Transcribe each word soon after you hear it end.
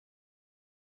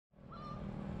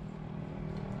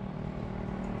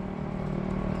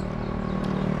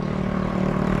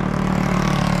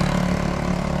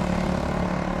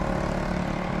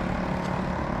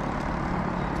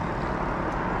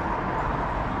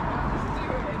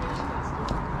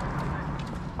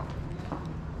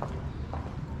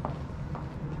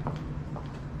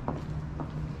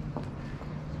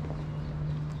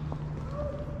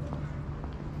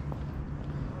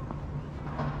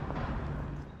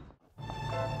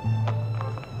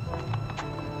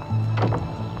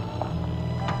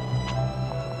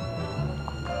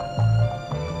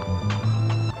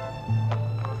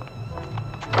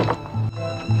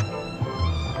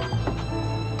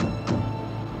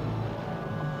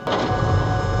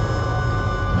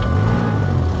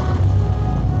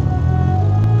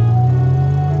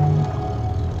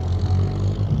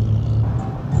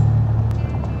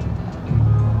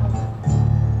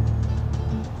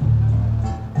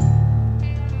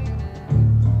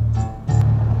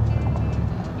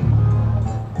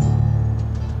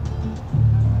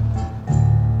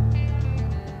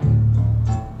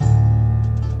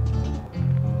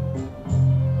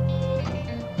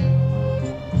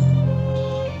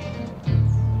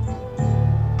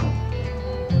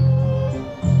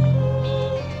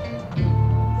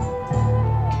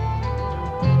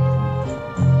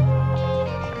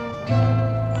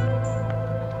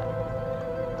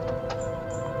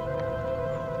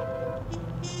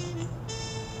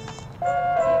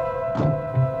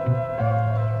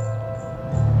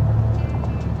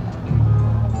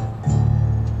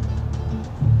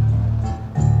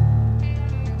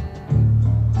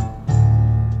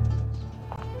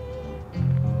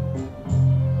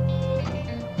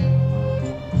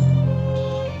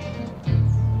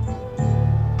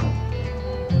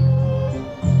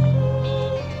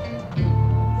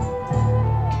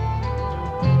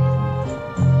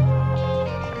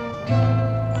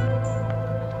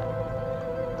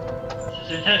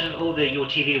in terms of your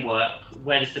TV work,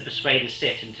 where does The Persuaders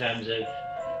sit in terms of?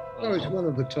 Oh, it's one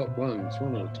of the top ones.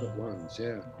 One of the top ones.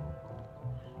 Yeah.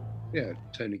 Yeah,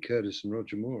 Tony Curtis and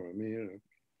Roger Moore. I mean, you know.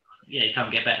 Yeah, you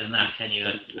can't get better than that, can you?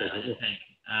 I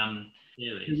think.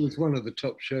 It was one of the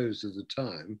top shows of the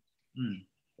time.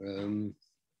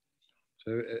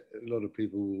 So a lot of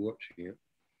people were watching it.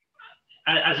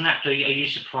 As an actor, are you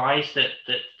surprised that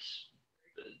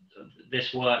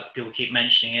this work, people keep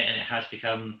mentioning it and it has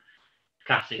become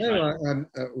classic? No,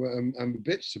 I'm a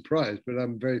bit surprised, but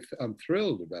I'm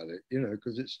thrilled about it, you know,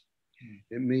 because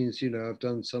it means, you know, I've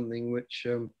done something which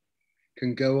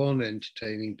can go on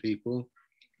entertaining people,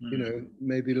 you know,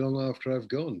 maybe long after I've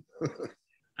gone.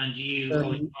 And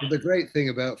the great thing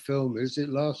about film is it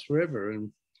lasts forever,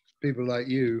 and people like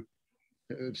you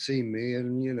have seen me,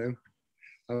 and you know,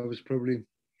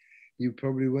 you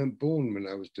probably weren't born when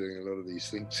I was doing a lot of these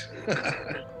things.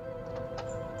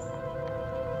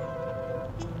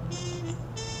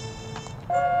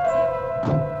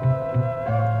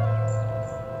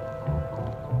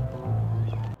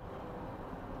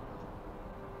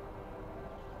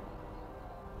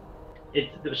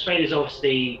 The Persuaders,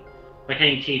 obviously, like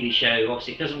any TV show,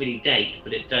 obviously it doesn't really date,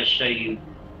 but it does show you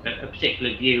a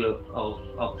particular view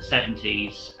of the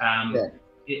 70s.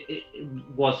 It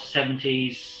was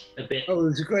 70s a bit. Oh, it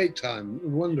was a great time, a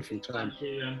wonderful time.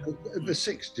 The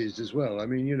 60s as well. I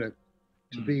mean, you know,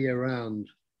 to be around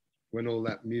when all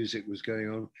that music was going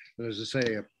on. And as I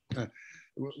say,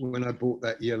 when I bought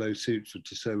that yellow suit for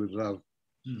To Sew With Love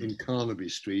in Carnaby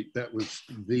Street, that was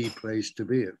the place to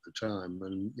be at the time.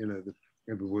 And, you know,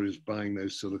 everybody was buying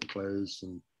those sort of clothes,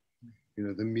 and, you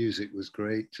know, the music was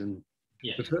great. And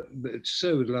but To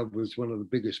Sew With Love was one of the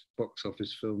biggest box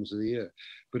office films of the year.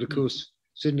 But of course,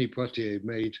 Sidney Poitier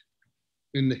made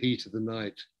In the Heat of the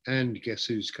Night and Guess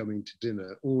Who's Coming to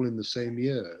Dinner all in the same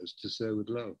year as To Sew With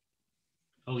Love.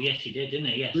 Oh, yes, he did, didn't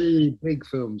he? Yes. 3 big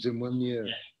films in 1 year.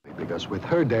 Yeah. Because with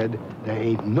her dead, there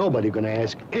ain't nobody gonna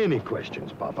ask any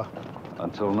questions, Papa.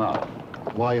 Until now.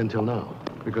 Why until now?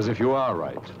 Because if you are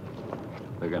right,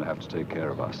 they're gonna have to take care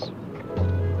of us.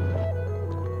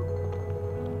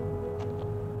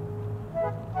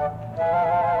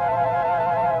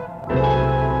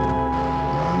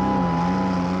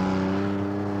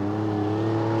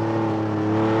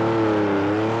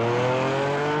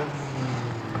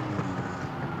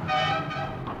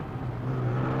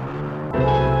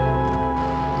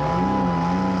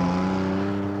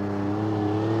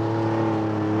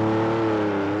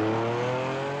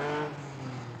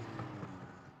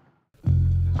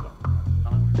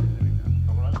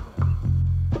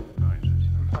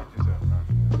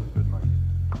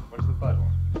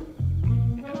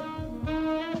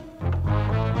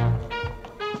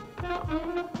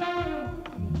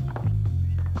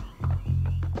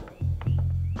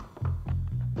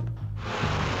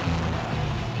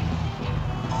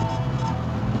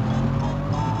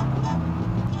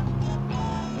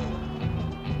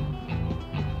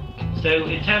 So,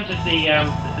 in terms of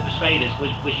the Persuaders,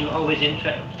 was you always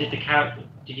interested?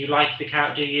 Did you like the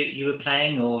character you were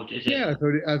playing, or is it? Yeah,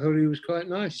 I thought he was quite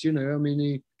nice. You know, I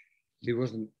mean, he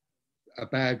wasn't a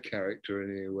bad character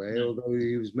in any way, although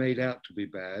he was made out to be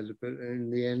bad. But in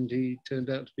the end, he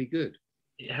turned out to be good.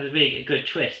 It had a really good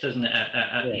twist, doesn't it,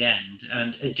 at the end?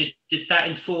 And did that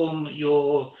inform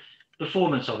your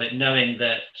performance of it, knowing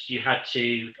that you had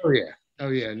to?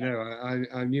 Oh yeah. No,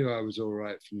 I knew I was all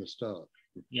right from the start.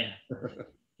 Yeah,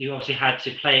 you obviously had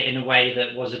to play it in a way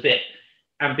that was a bit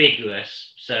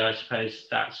ambiguous. So I suppose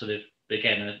that sort of,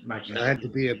 again, I imagine I had to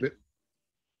be a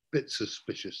bit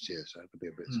suspicious. Yes, I had to be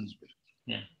a bit suspicious.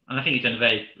 Yeah, and I think you've done a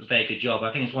very, very good job.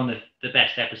 I think it's one of the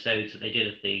best episodes that they did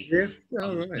of the. Yeah,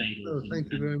 all right. Oh,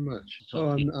 thank you very much.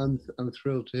 Oh, I'm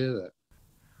thrilled to hear that.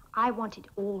 I want it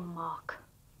all, Mark.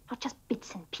 Not just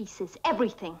bits and pieces,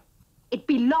 everything. It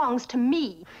belongs to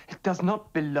me. It does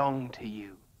not belong to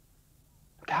you.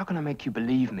 Look, how can I make you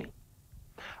believe me?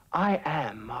 I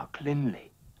am Mark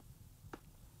Linley.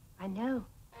 I know.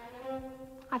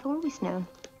 I've always known.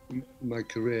 My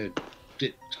career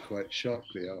dipped quite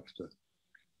sharply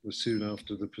soon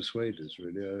after The Persuaders,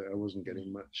 really. I wasn't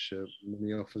getting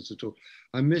many offers at all.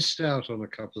 I missed out on a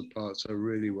couple of parts I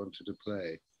really wanted to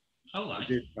play. Oh,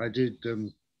 I did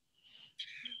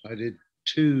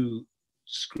 2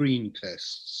 screen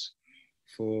tests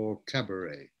for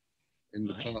Cabaret in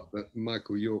the part that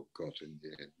Michael York got in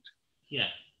the end. Yeah.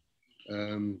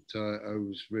 So I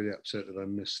was really upset that I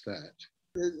missed that.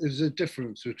 There's a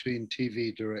difference between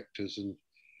TV directors and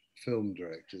film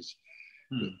directors.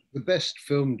 The best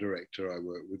film director I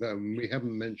worked with, we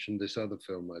haven't mentioned this other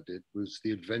film I did, was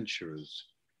The Adventurers.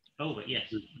 Oh, but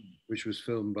yes. Which was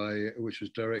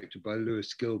directed by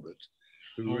Lewis Gilbert,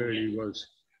 who really was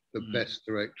the best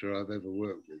director I've ever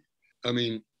worked with. I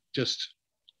mean, just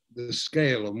the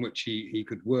scale on which he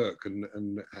could work and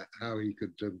how he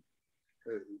could,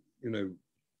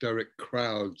 direct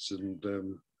crowds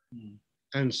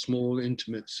and small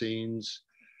intimate scenes.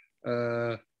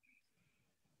 Very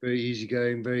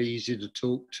easygoing, very easy to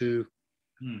talk to.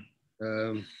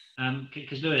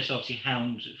 Because Lewis obviously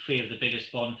helmed 3 of the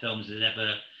biggest Bond films that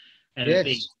ever Yes.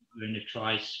 been in the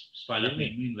Spy Love Me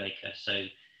and Moonraker. So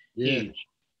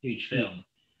huge film.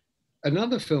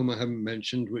 Another film I haven't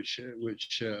mentioned, which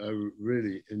I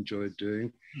really enjoyed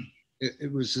doing,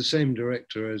 it was the same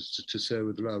director as To Sir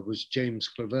with Love, was James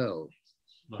Clavell.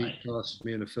 Right. He cast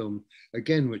me in a film,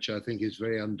 again, which I think is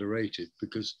very underrated,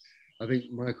 because I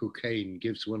think Micahel Caine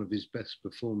gives one of his best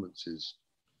performances.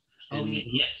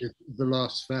 The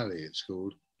Last Valley, it's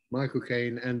called. Micahel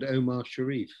Caine and Omar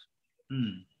Shariff.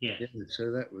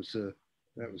 So that was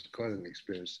quite an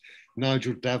experience.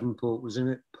 Nigel Davenport was in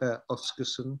it, Per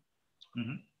Oscarson.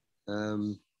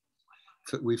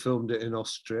 We filmed it in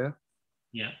Austria.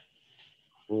 Yeah.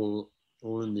 All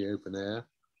in the open air.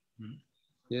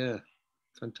 Yeah,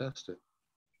 fantastic.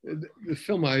 The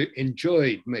film I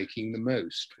enjoyed making the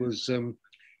most was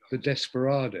The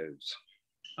Desperados.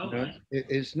 Right.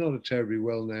 It's not a terribly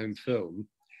well-known film,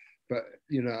 but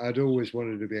I'd always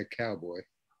wanted to be a cowboy.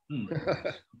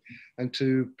 And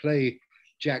to play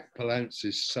Jack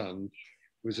Palance's son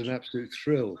was an absolute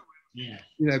thrill. Yeah.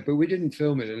 But we didn't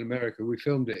film it in America. We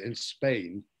filmed it in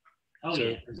Spain.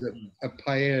 It was a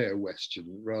paella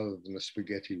western rather than a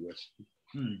spaghetti western,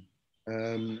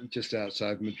 just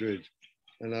outside Madrid.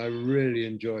 And I really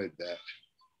enjoyed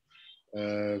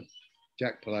that.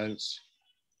 Jack Palance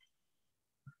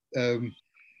and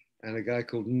a guy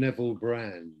called Neville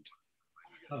Brand.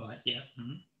 All right, yeah.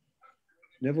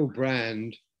 Neville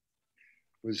Brand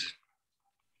was,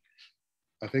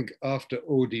 I think, after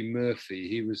Audie Murphy,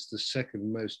 he was the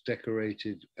second most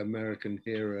decorated American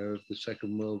hero of the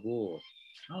Second World War.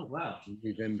 Oh, wow.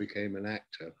 He then became an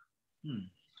actor.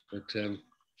 But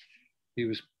he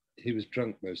was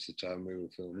drunk most of the time we were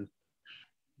filming.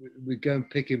 We'd go and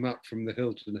pick him up from the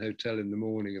Hilton Hotel in the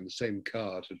morning in the same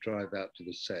car to drive out to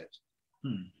the set.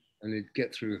 And he'd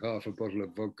get through half a bottle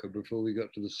of vodka before we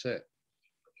got to the set.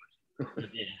 Do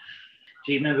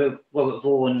you remember Robert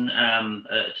Vaughn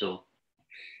at all?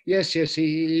 Yes,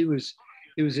 he was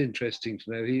interesting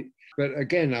to know. But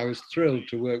again, I was thrilled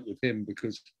to work with him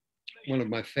because one of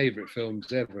my favourite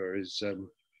films ever is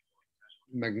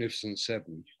Magnificent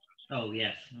Seven. Oh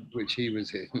yes, which he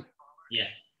was in. Yeah,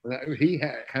 he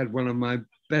had one of my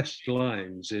best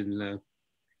lines in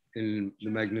the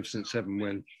Magnificent Seven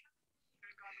when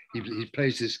he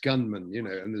plays this gunman,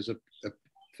 and there's a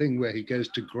thing where he goes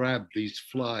to grab these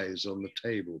flies on the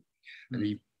table, and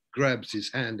he grabs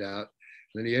his hand out.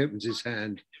 Then he opens his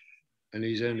hand and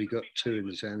he's only got 2 in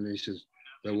his hand. And he says,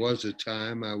 "There was a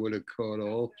time I would have caught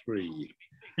all 3.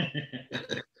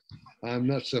 I'm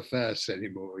not so fast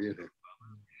anymore,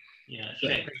 Yeah, so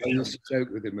I used to joke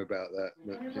with him about that.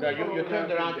 But, you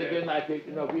turned around again like,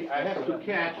 I have to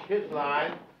catch his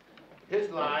line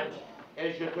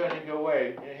as you're turning your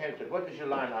way. What is your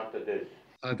line after this?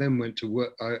 I then went to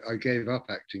work. I gave up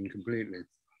acting completely.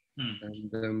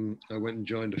 And I went and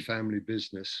joined a family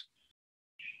business.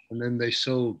 And then they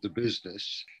sold the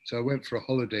business. So I went for a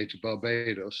holiday to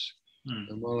Barbados.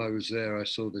 And while I was there, I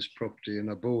saw this property and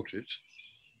I bought it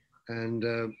and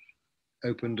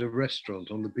opened a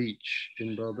restaurant on the beach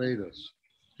in Barbados.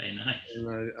 Very nice.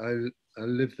 And I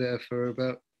lived there for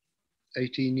about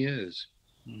 18 years.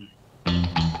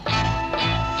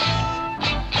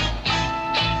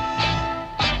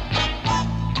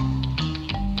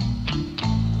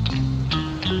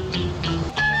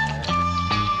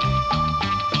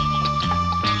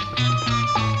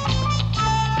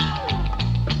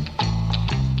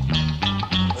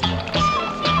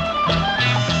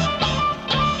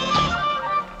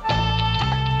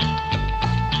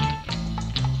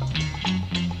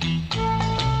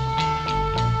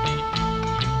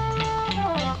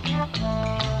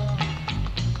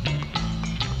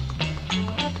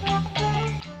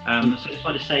 So I just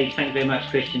want to say thank you very much,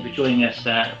 Christian, for joining us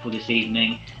for this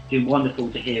evening. It's been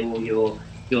wonderful to hear all your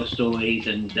stories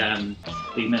and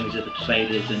being members of the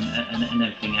Persuaders and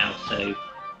everything else. So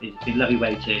it's been a lovely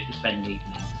way to spend the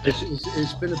evening.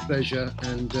 It's been a pleasure,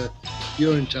 and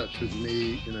you're in touch with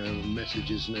me,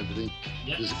 messages and everything.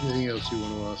 Yep. If there's anything else you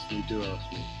want to ask me, do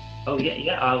ask me. Oh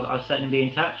yeah, I'll certainly be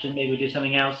in touch, and maybe we'll do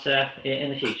something else in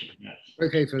the future.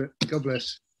 Okay, Philip. God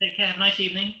bless. Take care. Have a nice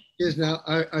evening. Cheers now.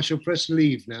 I shall press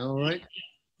leave now, all right?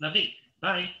 Lovely.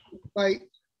 Bye. Bye.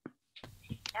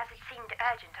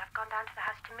 urgent. I've gone down to the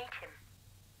house to meet him.